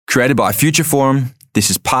Created by Future Forum, this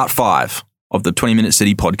is part 5 of the 20 Minute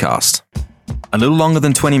City podcast. A little longer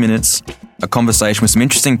than 20 minutes, a conversation with some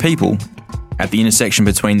interesting people at the intersection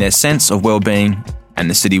between their sense of well-being and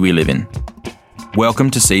the city we live in.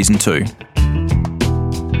 Welcome to Season 2.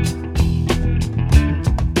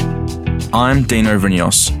 I'm Dino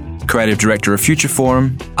Vrignos, Creative Director of Future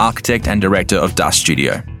Forum, Architect and Director of Dust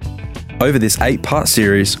Studio. Over this 8-part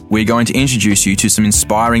series, we're going to introduce you to some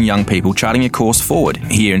inspiring young people charting a course forward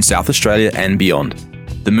here in South Australia and beyond.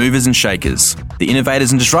 The movers and shakers, the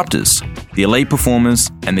innovators and disruptors, the elite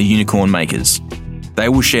performers and the unicorn makers. They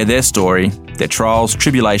will share their story, their trials,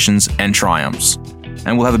 tribulations and triumphs.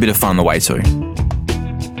 And we'll have a bit of fun on the way too.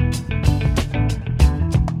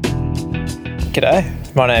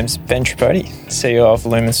 G'day. My name's Ben Tripodi, CEO of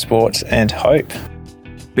Lumen Sports and Hope.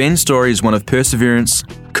 Ben's story is one of perseverance,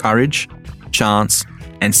 courage, chance,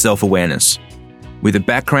 and self-awareness. With a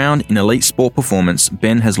background in elite sport performance,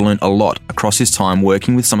 Ben has learned a lot across his time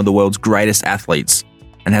working with some of the world's greatest athletes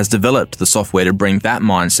and has developed the software to bring that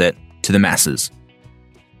mindset to the masses.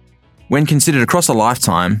 When considered across a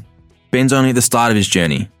lifetime, Ben's only at the start of his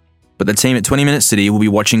journey, but the team at 20 Minute City will be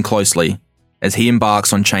watching closely as he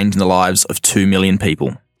embarks on changing the lives of 2 million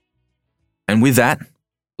people. And with that,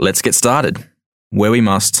 let's get started, where we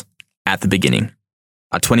must, at the beginning.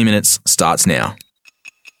 Our 20 minutes starts now.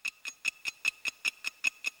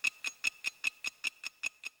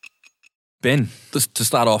 Ben, just to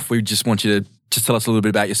start off, we just want you to just tell us a little bit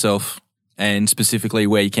about yourself and specifically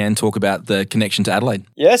where you can talk about the connection to Adelaide.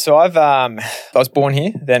 Yeah, so I was born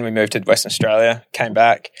here, then we moved to Western Australia, came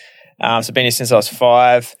back. So I've been here since I was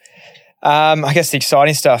 5. I guess the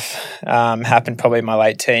exciting stuff happened probably in my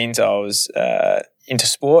late teens. I was into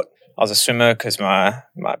sport. I was a swimmer because my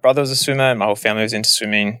brother was a swimmer and my whole family was into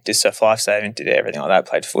swimming, did surf lifesaving, did everything like that,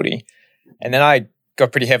 played footy. And then I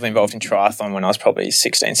got pretty heavily involved in triathlon when I was probably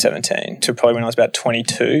 16, 17 to probably when I was about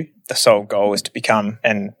 22. The sole goal was to become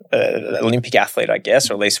an Olympic athlete, I guess,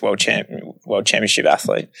 or at least world championship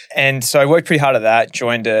athlete. And so I worked pretty hard at that,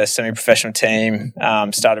 joined a semi-professional team,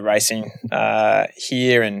 started racing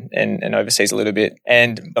here and overseas a little bit.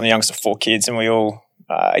 And I'm the youngest of 4 kids and we all,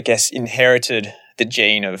 I guess, inherited the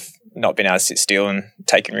gene of not being able to sit still and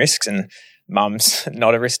taking risks. And mum's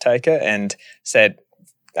not a risk taker and said,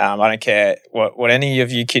 I don't care what any of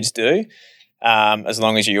you kids do, as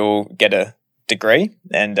long as you all get a degree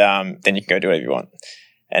and then you can go do whatever you want.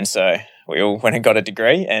 And so we all went and got a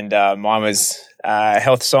degree and mine was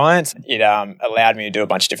health science. It allowed me to do a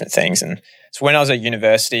bunch of different things. And so when I was at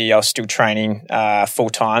university, I was still training full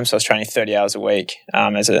time. So I was training 30 hours a week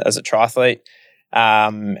as a triathlete.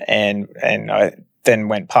 And I then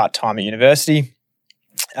went part-time at university.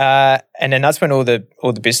 And then that's when all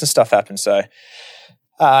the business stuff happened. So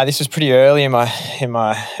this was pretty early in my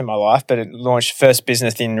life, but it launched first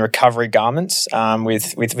business in recovery garments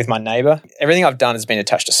with my neighbour. Everything I've done has been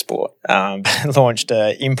attached to sport. Launched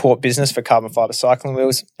an import business for carbon fibre cycling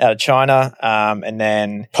wheels out of China, and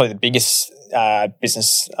then probably the biggest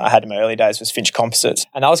business I had in my early days was Finch Composites,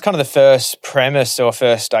 and that was kind of the first premise or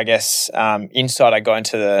first, I guess, insight I got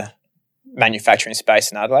into the manufacturing space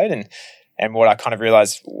in Adelaide, and what I kind of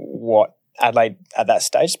realised what Adelaide at that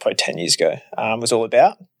stage, probably 10 years ago, was all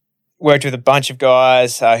about. Worked with a bunch of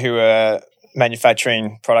guys who were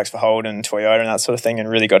manufacturing products for Holden, Toyota and that sort of thing and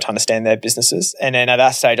really got to understand their businesses. And then at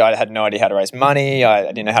that stage, I had no idea how to raise money. I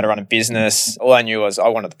didn't know how to run a business. All I knew was I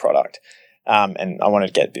wanted the product and I wanted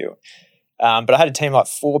to get it built. But I had a team like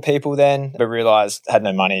 4 people then, but realised I had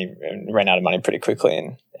no money and ran out of money pretty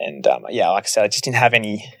quickly. And like I said, I just didn't have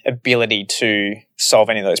any ability to solve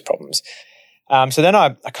any of those problems. So then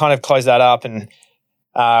I kind of closed that up and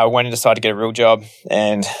went and decided to get a real job.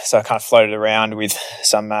 And so I kind of floated around with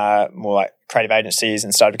some more like creative agencies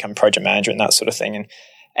and started becoming project manager and that sort of thing.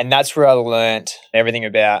 And that's where I learned everything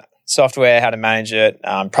about software, how to manage it,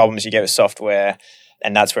 problems you get with software.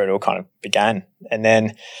 And that's where it all kind of began. And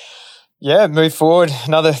then, moved forward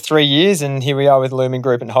another 3 years and here we are with Lumen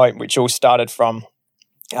Group and Hope, which all started from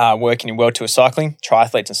working in World Tour Cycling.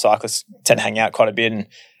 Triathletes and cyclists tend to hang out quite a bit and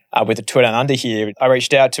with the Tour Down Under here, I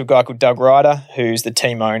reached out to a guy called Doug Ryder, who's the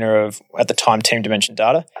team owner of, at the time, Team Dimension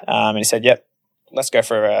Data. And he said, yep, let's go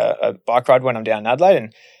for a bike ride when I'm down in Adelaide.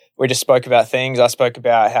 And we just spoke about things. I spoke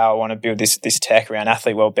about how I want to build this tech around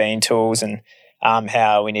athlete wellbeing tools and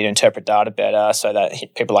how we need to interpret data better so that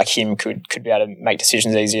people like him could be able to make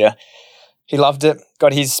decisions easier. He loved it,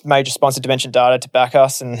 got his major sponsor Dimension Data to back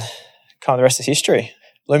us, and kind of the rest is history.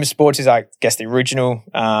 Lumen Sports is, I guess, the original,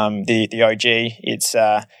 the OG. It's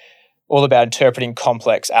all about interpreting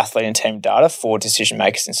complex athlete and team data for decision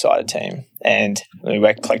makers inside a team. And we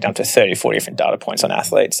collected up to 30, 40 different data points on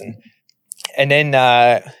athletes. And then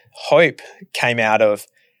hope came out of,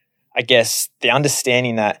 I guess, the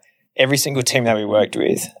understanding that every single team that we worked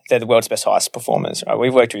with, they're the world's best highest performers. Right?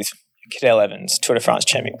 We've worked with Cadel Evans, Tour de France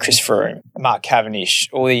champion, Chris Froome, Mark Cavendish,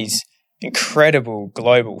 all these incredible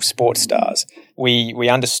global sports stars. We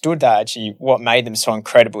understood that actually what made them so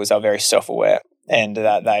incredible is they were very self-aware and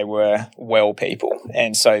that they were well people.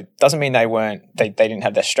 And so it doesn't mean they didn't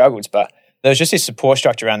have their struggles, but there was just this support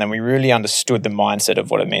structure around them. We really understood the mindset of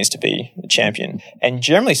what it means to be a champion. And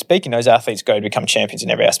generally speaking, those athletes go to become champions in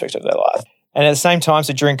every aspect of their life. And at the same time,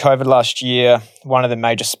 so during COVID last year, one of the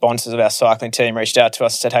major sponsors of our cycling team reached out to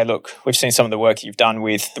us and said, hey, look, we've seen some of the work you've done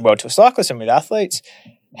with the World Tour Cyclists and with athletes.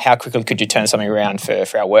 How quickly could you turn something around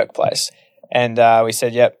for our workplace? And we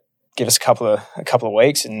said, yep, give us a couple of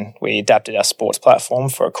weeks. And we adapted our sports platform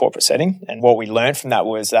for a corporate setting. And what we learned from that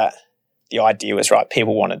was that the idea was right.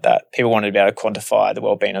 People wanted that. People wanted to be able to quantify the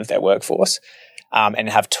well-being of their workforce and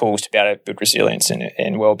have tools to be able to build resilience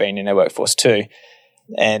and well-being in their workforce too.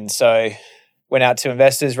 And so went out to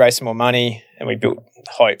investors, raised some more money, and we built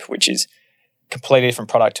Hope, which is a completely different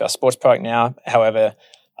product to our sports product now. However,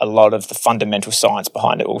 a lot of the fundamental science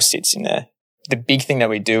behind it all sits in there. The big thing that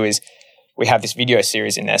we do is we have this video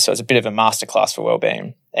series in there. So it's a bit of a masterclass for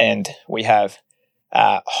well-being. And we have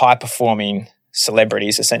high-performing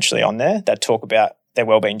celebrities essentially on there that talk about their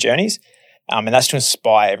well-being journeys. And that's to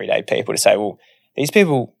inspire everyday people to say, well, these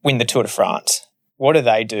people win the Tour de France. What do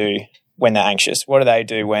they do when they're anxious? What do they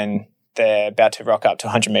do when they're about to rock up to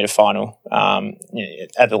a 100-meter final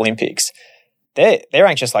at the Olympics? They're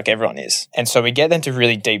anxious like everyone is. And so we get them to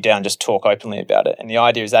really deep down just talk openly about it. And the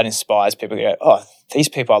idea is that inspires people to go, oh, these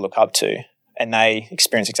people I look up to, and they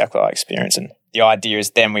experience exactly what I experience. And the idea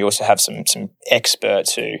is then we also have some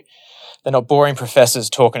experts who, they're not boring professors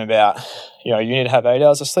talking about, you need to have 8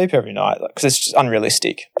 hours of sleep every night, because it's just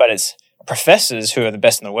unrealistic. But it's professors who are the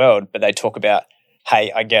best in the world, but they talk about,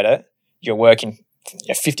 hey, I get it. You're working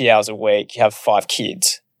 50 hours a week. You have 5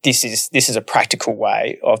 kids. This is a practical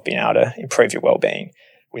way of being able to improve your well-being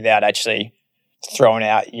without actually throwing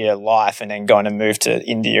out your life and then going to move to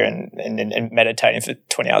India and meditating for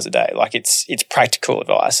 20 hours a day. Like it's practical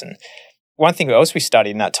advice. And one thing else we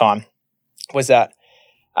studied in that time was that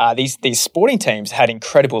these sporting teams had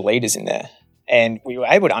incredible leaders in there, and we were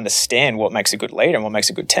able to understand what makes a good leader and what makes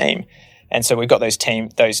a good team. And so we've got those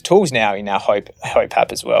tools now in our Hope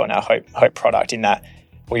app as well, and our Hope product, in that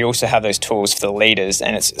we also have those tools for the leaders,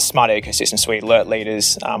 and it's a smart ecosystem. So we alert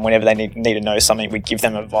leaders whenever they need to know something. We give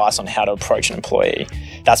them advice on how to approach an employee.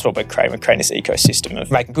 That's what we're creating. We're creating this ecosystem of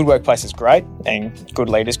making good workplaces great and good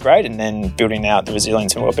leaders great, and then building out the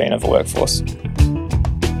resilience and wellbeing of a workforce.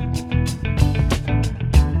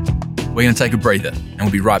 We're going to take a breather, and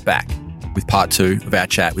we'll be right back with part 2 of our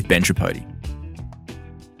chat with Ben Tripodi.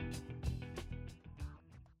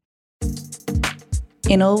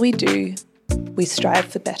 In all we do, we strive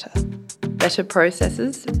for better. Better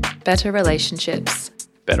processes, better relationships,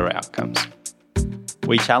 better outcomes.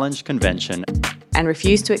 We challenge convention and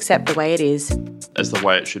refuse to accept the way it is as the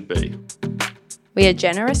way it should be. We are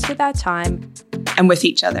generous with our time and with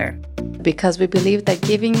each other, because we believe that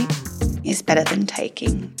giving is better than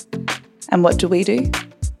taking. And what do?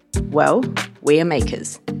 Well, we are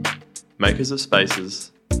makers. Makers of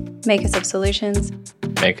spaces. Makers of solutions.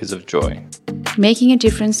 Makers of joy. Making a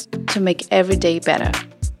difference to make every day better.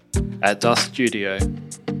 At Dust Studio,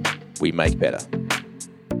 we make better.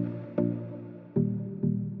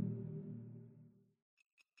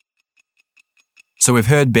 So we've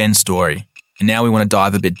heard Ben's story, and now we want to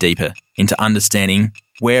dive a bit deeper into understanding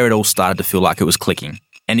where it all started to feel like it was clicking,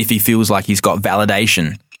 and if he feels like he's got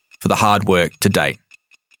validation for the hard work to date.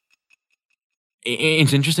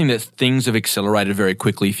 It's interesting that things have accelerated very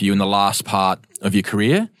quickly for you in the last part of your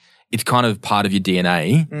career. It's kind of part of your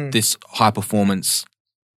DNA, this high performance.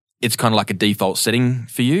 It's kind of like a default setting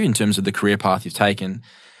for you in terms of the career path you've taken.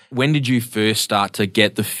 When did you first start to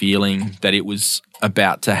get the feeling that it was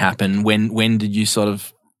about to happen? When did you sort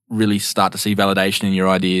of really start to see validation in your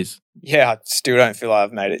ideas? Yeah, I still don't feel like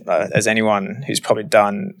I've made it. As anyone who's probably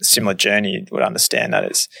done a similar journey would understand, that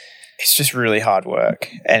it's just really hard work,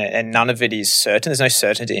 and none of it is certain. There's no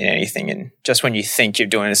certainty in anything, and just when you think you're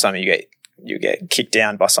doing something, you get kicked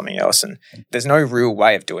down by something else, and there's no real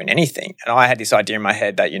way of doing anything. And I had this idea in my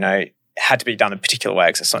head that it had to be done a particular way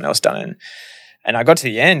because someone else done it. And I got to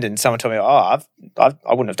the end, and someone told me, I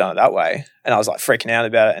wouldn't have done it that way, and I was like freaking out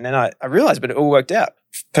about it. And then I realized, but it all worked out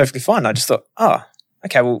perfectly fine. I just thought,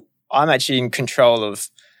 okay, well, I'm actually in control of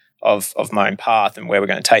my own path and where we're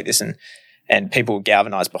going to take this, and people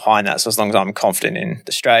galvanize behind that. So as long as I'm confident in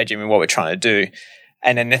the strategy and what we're trying to do,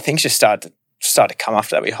 and then the things just started to come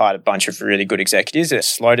after that. We hired a bunch of really good executives that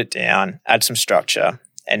slowed it down, add some structure,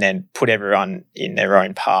 and then put everyone in their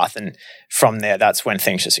own path. And from there, that's when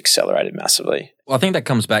things just accelerated massively. Well, I think that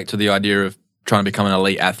comes back to the idea of trying to become an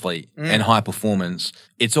elite athlete and high performance.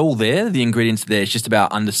 It's all there. The ingredients are there. It's just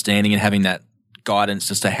about understanding and having that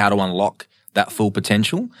guidance as to how to unlock that full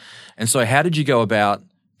potential. And so how did you go about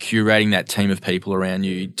curating that team of people around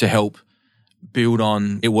you to help build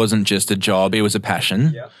on, it wasn't just a job, it was a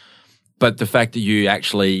passion, but the fact that you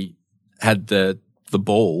actually had the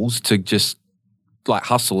balls to just like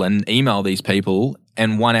hustle and email these people,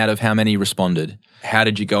 and one out of how many responded? How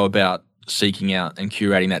did you go about seeking out and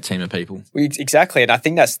curating that team of people? Exactly. And I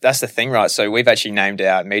think that's the thing, right? So we've actually named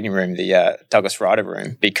our meeting room the Douglas Ryder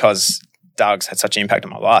room, because Doug's had such an impact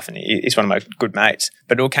on my life, and he's one of my good mates.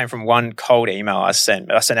 But it all came from one cold email I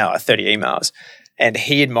sent. I sent out like 30 emails, and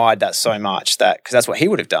he admired that so much that, because that's what he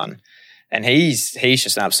would have done. And he's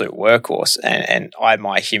just an absolute workhorse, and I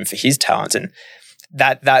admire him for his talents. And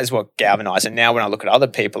that is what galvanized. And now when I look at other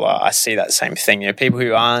people, I see that same thing. You know, people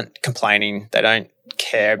who aren't complaining, they don't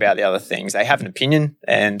care about the other things. They have an opinion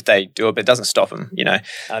and they do it, but it doesn't stop them. You know,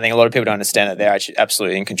 I think a lot of people don't understand that they're actually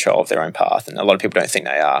absolutely in control of their own path, and a lot of people don't think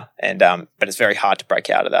they are. And but it's very hard to break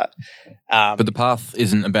out of that. But the path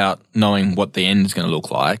isn't about knowing what the end is going to look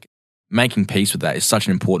like. Making peace with that is such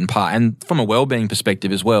an important part. And from a well-being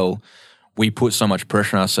perspective as well, we put so much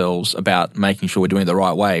pressure on ourselves about making sure we're doing it the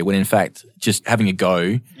right way, when in fact just having a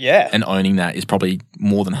go and owning that is probably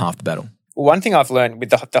more than half the battle. Well, one thing I've learned with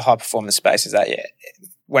the high performance space is that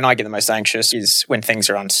when I get the most anxious is when things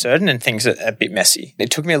are uncertain and things are a bit messy.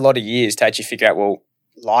 It took me a lot of years to actually figure out, well,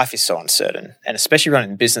 life is so uncertain, and especially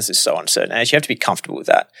running a business is so uncertain, and you have to be comfortable with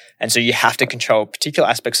that. And so you have to control particular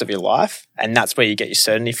aspects of your life, and that's where you get your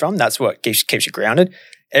certainty from. That's what keeps you grounded.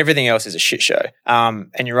 Everything else is a shit show.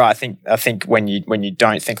 And you're right. I think when you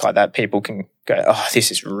don't think like that, people can go, oh, this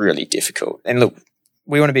is really difficult. And look,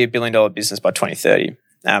 we want to be $1 billion business by 2030.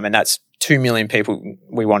 And that's 2 million people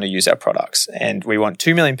we want to use our products. And we want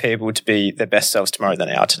 2 million people to be their best selves tomorrow than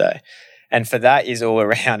they are today. And for that is all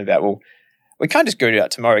around about, well, we can't just go do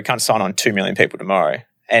that tomorrow. We can't sign on 2 million people tomorrow.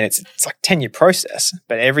 And it's like a 10-year process.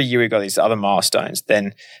 But every year we've got these other milestones.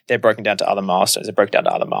 Then they're broken down to other milestones. They're broken down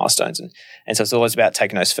to other milestones. And so it's always about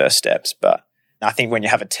taking those first steps. But I think when you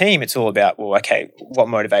have a team, it's all about, well, okay, what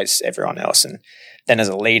motivates everyone else? And then as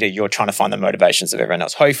a leader, you're trying to find the motivations of everyone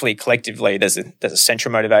else. Hopefully, collectively, there's a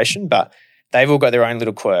central motivation, but they've all got their own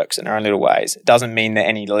little quirks and their own little ways. It doesn't mean they're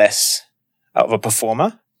any less of a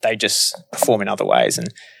performer. They just perform in other ways,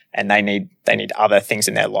 and they need other things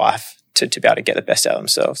in their life to be able to get the best out of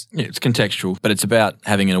themselves. Yeah, it's contextual, but it's about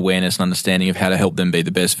having an awareness and understanding of how to help them be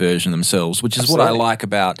the best version of themselves, which is what I like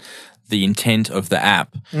about the intent of the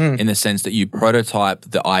app, in the sense that you prototype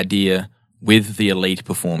the idea with the elite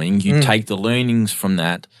performing. You take the learnings from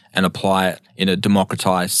that and apply it in a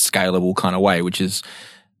democratized, scalable kind of way, which is,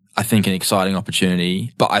 I think, an exciting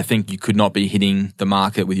opportunity. But I think you could not be hitting the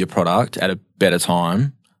market with your product at a better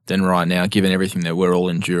time than right now, given everything that we're all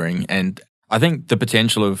enduring. And I think the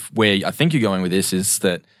potential of where I think you're going with this is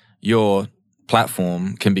that your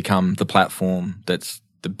platform can become the platform that's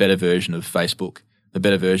the better version of Facebook, the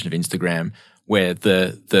better version of Instagram, where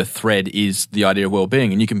the thread is the idea of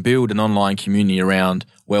well-being, and you can build an online community around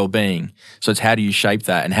well-being. So it's how do you shape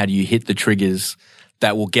that, and how do you hit the triggers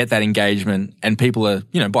that will get that engagement, and people are,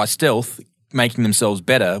 by stealth, making themselves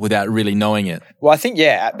better without really knowing it. Well, I think,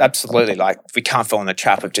 absolutely. Like, we can't fall in the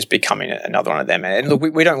trap of just becoming another one of them. And look,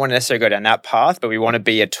 we don't want to necessarily go down that path, but we want to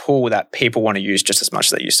be a tool that people want to use just as much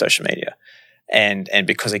as they use social media. And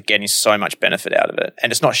because they're getting so much benefit out of it.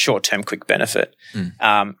 And it's not short-term quick benefit,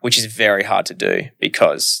 which is very hard to do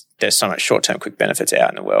because there's so much short-term quick benefits out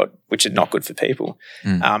in the world, which are not good for people.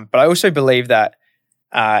 But I also believe that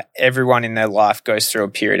everyone in their life goes through a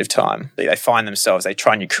period of time. They find themselves, they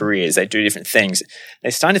try new careers, they do different things.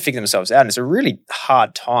 They're starting to figure themselves out, and it's a really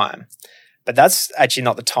hard time. But that's actually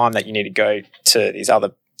not the time that you need to go to these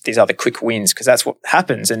other quick wins, because that's what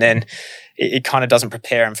happens. And then it kind of doesn't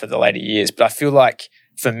prepare them for the later years. But I feel like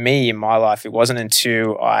for me in my life, it wasn't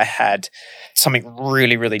until I had something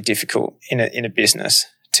really, really difficult in a business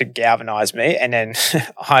to galvanize me. And then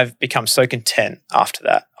I've become so content after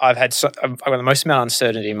that. I've got the most amount of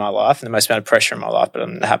uncertainty in my life and the most amount of pressure in my life, but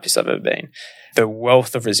I'm the happiest I've ever been. The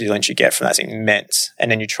wealth of resilience you get from that's immense. And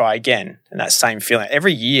then you try again, and that same feeling.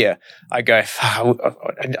 Every year I go, I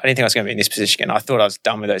didn't think I was going to be in this position again. I thought I was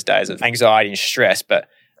done with those days of anxiety and stress, but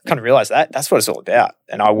I kind of realized that's what it's all about.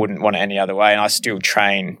 And I wouldn't want it any other way. And I still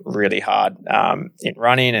train really hard in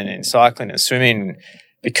running and in cycling and swimming,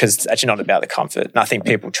 because it's actually not about the comfort. And I think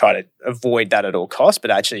people try to avoid that at all costs,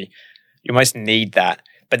 but actually you almost need that.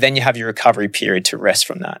 But then you have your recovery period to rest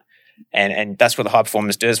from that. And that's what the high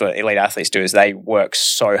performers do, is what elite athletes do, is they work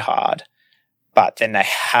so hard, but then they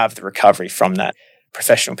have the recovery from that.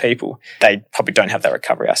 Professional people, they probably don't have that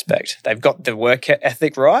recovery aspect. They've got the work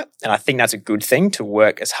ethic right, and I think that's a good thing, to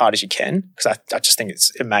work as hard as you can, because I just think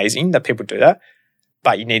it's amazing that people do that.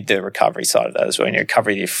 But you need the recovery side of that as well. You need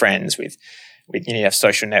recovery with your friends, with you need to have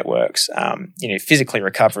social networks. You need to physically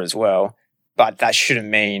recover as well, but that shouldn't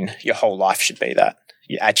mean your whole life should be that.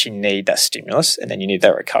 You actually need that stimulus, and then you need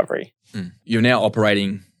that recovery. You're now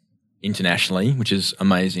operating internationally, which is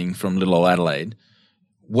amazing, from little old Adelaide.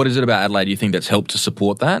 What is it about Adelaide do you think that's helped to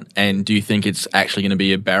support that? And do you think it's actually going to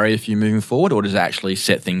be a barrier for you moving forward, or does it actually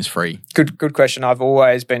set things free? Good question. I've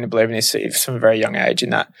always been a believer in this from a very young age,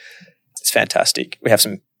 in that it's fantastic. We have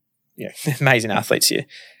some amazing athletes here.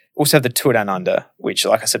 Also have the Tour Down Under, which,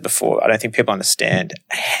 like I said before, I don't think people understand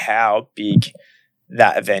how big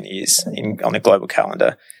that event is on the global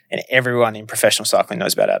calendar. And everyone in professional cycling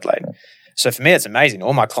knows about Adelaide. So for me, it's amazing.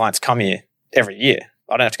 All my clients come here every year.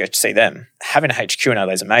 I don't have to go see them. Having a HQ in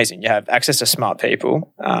Adelaide is amazing. You have access to smart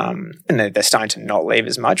people, and they're starting to not leave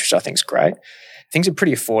as much, which I think is great. Things are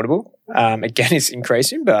pretty affordable. Again, it's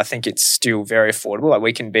increasing, but I think it's still very affordable. Like,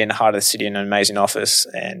 we can be in the heart of the city in an amazing office,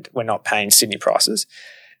 and we're not paying Sydney prices.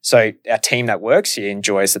 So our team that works here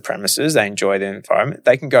enjoys the premises. They enjoy the environment.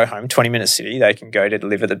 They can go home, 20-minute city. They can go to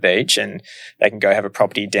live at the beach, and they can go have a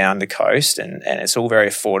property down the coast, and it's all very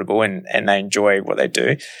affordable, and they enjoy what they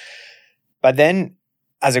do. But then,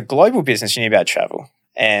 as a global business, you need about travel.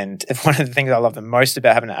 And one of the things I love the most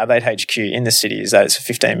about having an Adelaide HQ in the city is that it's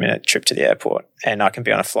a 15-minute trip to the airport, and I can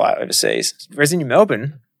be on a flight overseas. Whereas in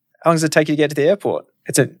Melbourne, how long does it take you to get to the airport?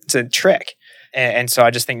 It's a trek. And so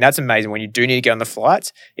I just think that's amazing. When you do need to get on the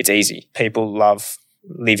flights, it's easy. People love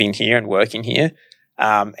living here and working here.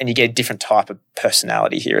 And you get a different type of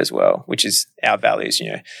personality here as well, which is our values,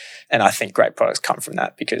 And I think great products come from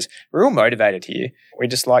that, because we're all motivated here. We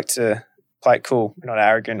just like to play it cool. We're not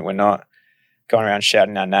arrogant. We're not going around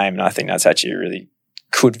shouting our name. And I think that's actually a really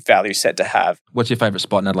good value set to have. What's your favourite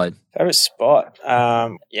spot in Adelaide? Favourite spot?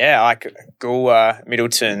 Like Goolwa,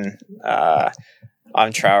 Middleton. I'm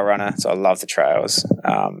a trail runner, so I love the trails.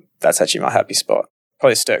 That's actually my happy spot.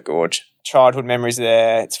 Probably Sturt Gorge. Childhood memories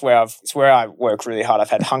there. It's where I work really hard.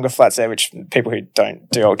 I've had hunger flats there, which people who don't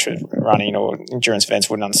do ultra running or endurance events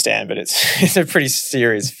wouldn't understand, but it's a pretty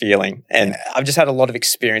serious feeling. And I've just had a lot of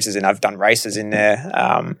experiences, and I've done races in there.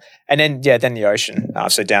 And then the ocean.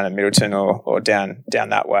 So down at Middleton or down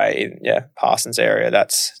that way, Parsons area.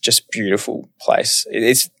 That's just a beautiful place.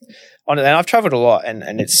 And I've travelled a lot,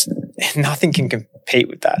 and it's nothing can compete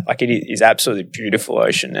with that. Like, it is absolutely beautiful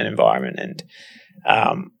ocean and environment,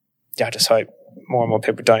 and I just hope more and more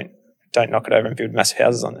people don't knock it over and build massive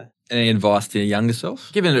houses on there. Any advice to your younger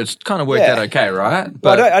self? Given it's kind of worked out okay, right?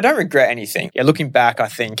 But I don't regret anything. Yeah, looking back, I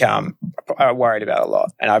think I worried about a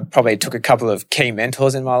lot, and I probably took a couple of key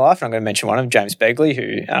mentors in my life. And I'm going to mention one of them, James Begley,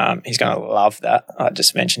 who he's going to love that. I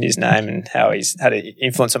just mentioned his name and how he's had an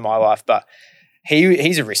influence on my life, but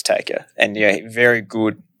he's a risk taker, and very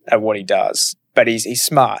good at what he does. But he's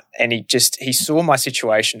smart, and he saw my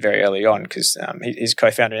situation very early on, because he's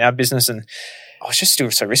co-founder in our business, and I was just still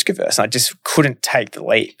so risk averse, and I just couldn't take the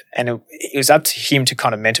leap. And it was up to him to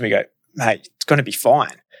kind of mentor me, go, mate, it's going to be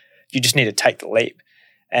fine. You just need to take the leap.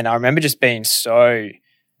 And I remember just being so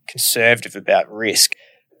conservative about risk.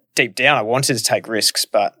 Deep down, I wanted to take risks,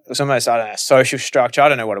 but it was almost, social structure. I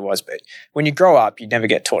don't know what it was, but when you grow up, you never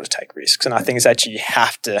get taught to take risks. And I think it's actually, you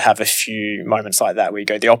have to have a few moments like that where you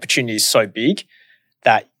go, the opportunity is so big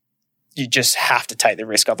that you just have to take the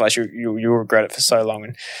risk. Otherwise, you'll regret it for so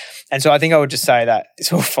long. And so I think I would just say that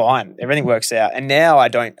it's all fine. Everything works out. And now I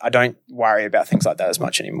don't worry about things like that as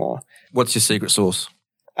much anymore. What's your secret sauce?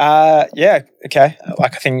 Okay.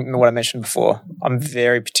 Like I think what I mentioned before, I'm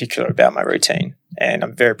very particular about my routine, and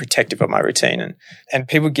I'm very protective of my routine. And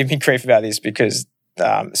people give me grief about this because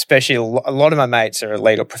especially a lot of my mates are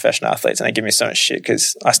elite or professional athletes, and they give me so much shit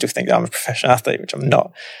because I still think that I'm a professional athlete, which I'm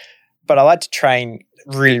not. But I like to train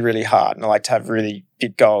really, really hard, and I like to have really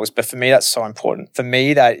big goals. But for me, that's so important. For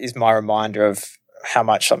me, that is my reminder of how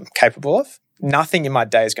much I'm capable of. Nothing in my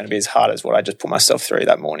day is going to be as hard as what I just put myself through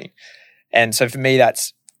that morning. And so for me,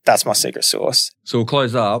 that's my secret sauce. So we'll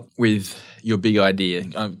close up with your big idea.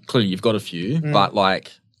 Clearly, you've got a few, but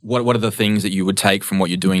like, what are the things that you would take from what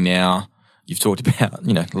you're doing now? You've talked about,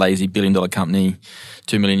 lazy $1 billion company,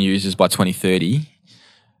 2 million users by 2030.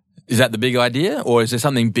 Is that the big idea, or is there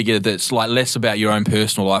something bigger that's like less about your own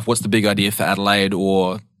personal life? What's the big idea for Adelaide,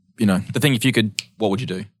 or the thing? If you could, what would you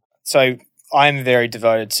do? So I'm very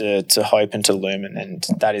devoted to Hope and to Lumen, and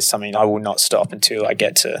that is something I will not stop until I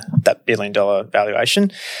get to that $1 billion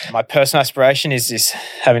valuation. My personal aspiration is this,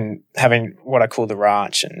 having what I call the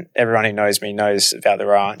ranch, and everyone who knows me knows about the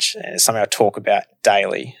ranch, and it's something I talk about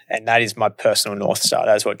daily, and that is my personal North Star.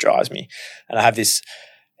 That is what drives me. And I have this,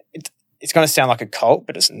 it's going to sound like a cult,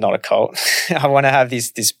 but it's not a cult. I want to have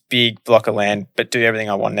this big block of land, but do everything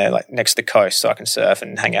I want there, like next to the coast so I can surf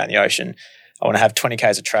and hang out in the ocean. I want to have 20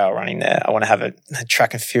 Ks of trail running there. I want to have a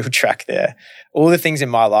track and field track there. All the things in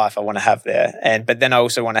my life I want to have there. But then I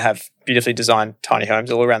also want to have beautifully designed tiny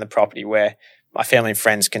homes all around the property where my family and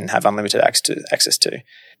friends can have unlimited access to.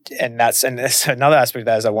 And that's another aspect of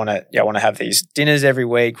that is I want to have these dinners every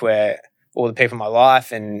week where all the people in my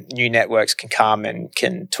life and new networks can come and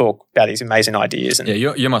can talk about these amazing ideas. And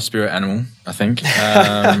you're my spirit animal, I think.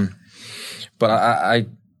 But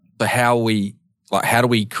how do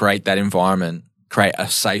we create that environment, create a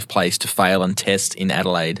safe place to fail and test in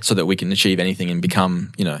Adelaide so that we can achieve anything and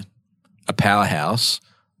become, a powerhouse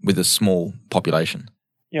with a small population?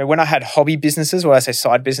 When I had hobby businesses, when I say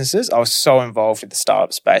side businesses, I was so involved with the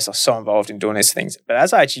startup space. I was so involved in doing these things. But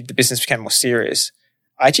as the business became more serious,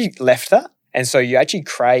 I actually left that. And so you actually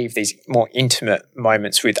crave these more intimate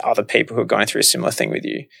moments with other people who are going through a similar thing with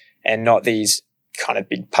you, and not these kind of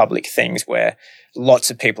big public things where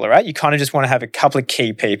lots of people are at. You kind of just want to have a couple of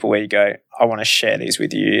key people where you go, I want to share these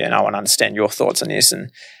with you and I want to understand your thoughts on this.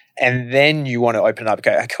 And then you want to open it up and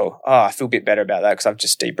go, oh, cool. Oh, I feel a bit better about that because I've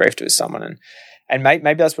just debriefed with someone. And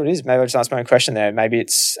maybe that's what it is. Maybe I just asked my own question there. Maybe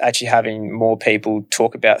it's actually having more people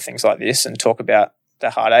talk about things like this and talk about the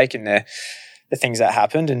heartache and the things that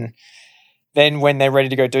happened. And then when they're ready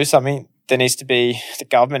to go do something, there needs to be the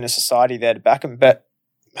government and society there to back them. But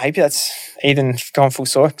maybe that's even gone full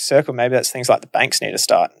circle. Maybe that's things like the banks need to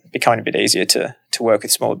start becoming a bit easier to work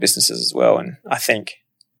with smaller businesses as well. And I think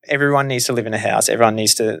everyone needs to live in a house. Everyone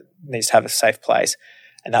needs to have a safe place.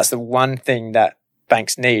 And that's the one thing that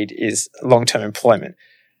banks need is long-term employment.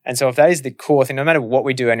 And so if that is the core thing, no matter what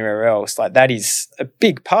we do anywhere else, like that is a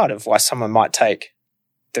big part of why someone might take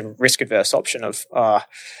the risk-averse option of,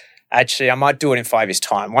 actually, I might do it in 5 years'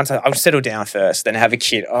 time. Once I'll settle down first, then have a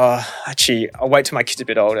kid. I'll wait till my kid's a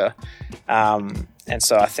bit older. And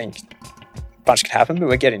so I think a bunch can happen, but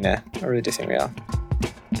we're getting there. I really do think we are.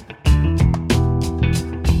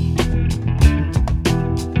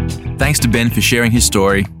 Thanks to Ben for sharing his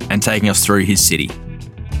story and taking us through his city.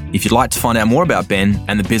 If you'd like to find out more about Ben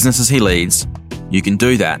and the businesses he leads, you can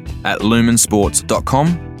do that at lumensports.com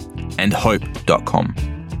and hope.com.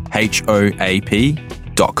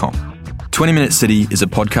 HOAP.com. 20 Minute City is a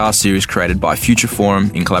podcast series created by Future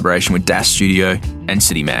Forum in collaboration with DAS Studio and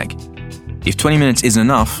City Mag. If 20 minutes isn't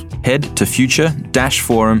enough, head to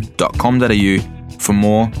future-forum.com.au for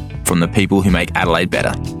more from the people who make Adelaide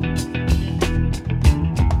better.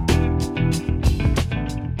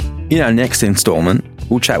 In our next instalment,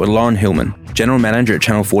 we'll chat with Lauren Hillman, General Manager at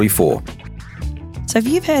Channel 44. So if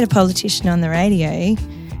you've heard a politician on the radio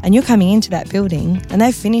and you're coming into that building and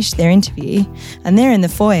they've finished their interview and they're in the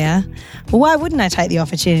foyer, well, why wouldn't I take the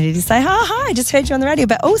opportunity to say, hi, I just heard you on the radio.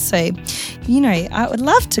 But also, I would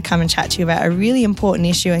love to come and chat to you about a really important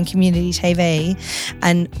issue in community TV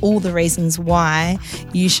and all the reasons why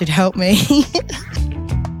you should help me.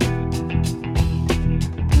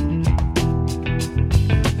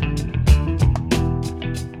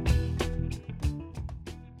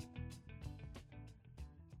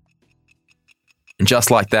 And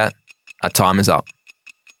just like that, our time is up.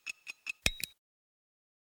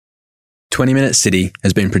 20 Minute City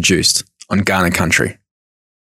has been produced on Kaurna Country.